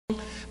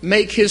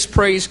Make His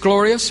Praise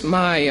Glorious.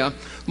 My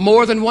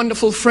more than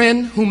wonderful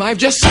friend, whom I've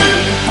just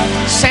seen,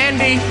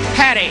 Sandi,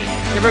 Hattie.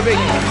 Everybody.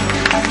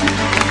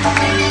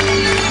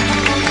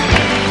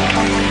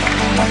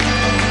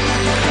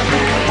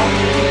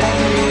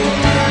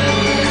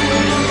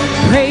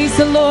 Praise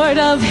the Lord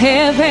of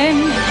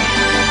heaven,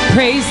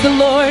 praise the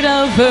Lord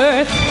of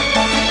earth,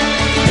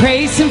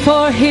 praise Him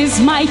for His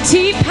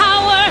mighty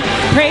power,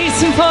 praise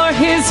Him for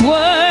His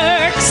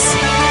works.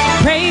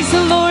 Praise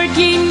the Lord,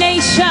 ye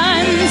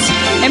nations,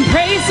 and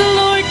praise the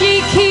Lord,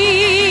 ye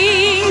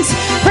kings.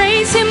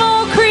 Praise Him,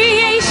 all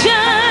creation,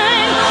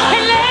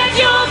 and let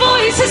your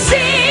voices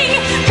sing.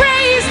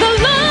 Praise the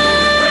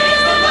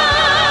Lord.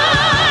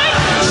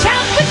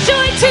 Shout for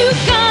joy to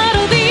God,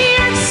 all the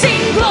earth,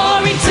 sing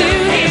glory to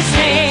His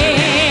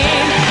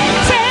name.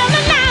 Tell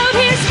aloud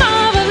His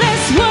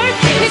marvelous work,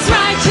 His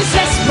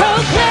righteousness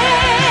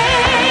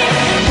proclaim.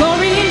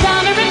 Glory and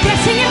honor and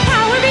blessing and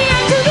power be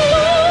unto the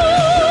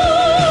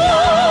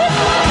Lord.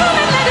 Come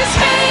and let us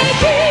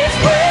make His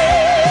praise glorious.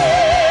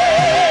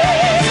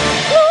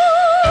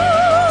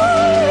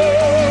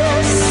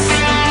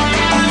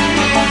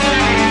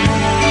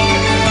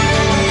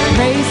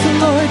 Praise the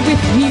Lord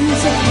with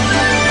music.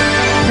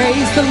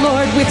 Praise the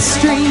Lord with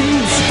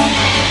strings.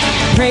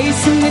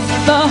 Praise Him with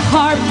the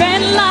harp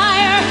and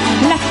lyre.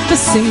 Let the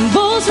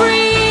cymbals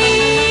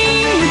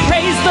ring.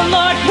 Praise the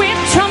Lord with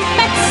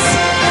trumpets.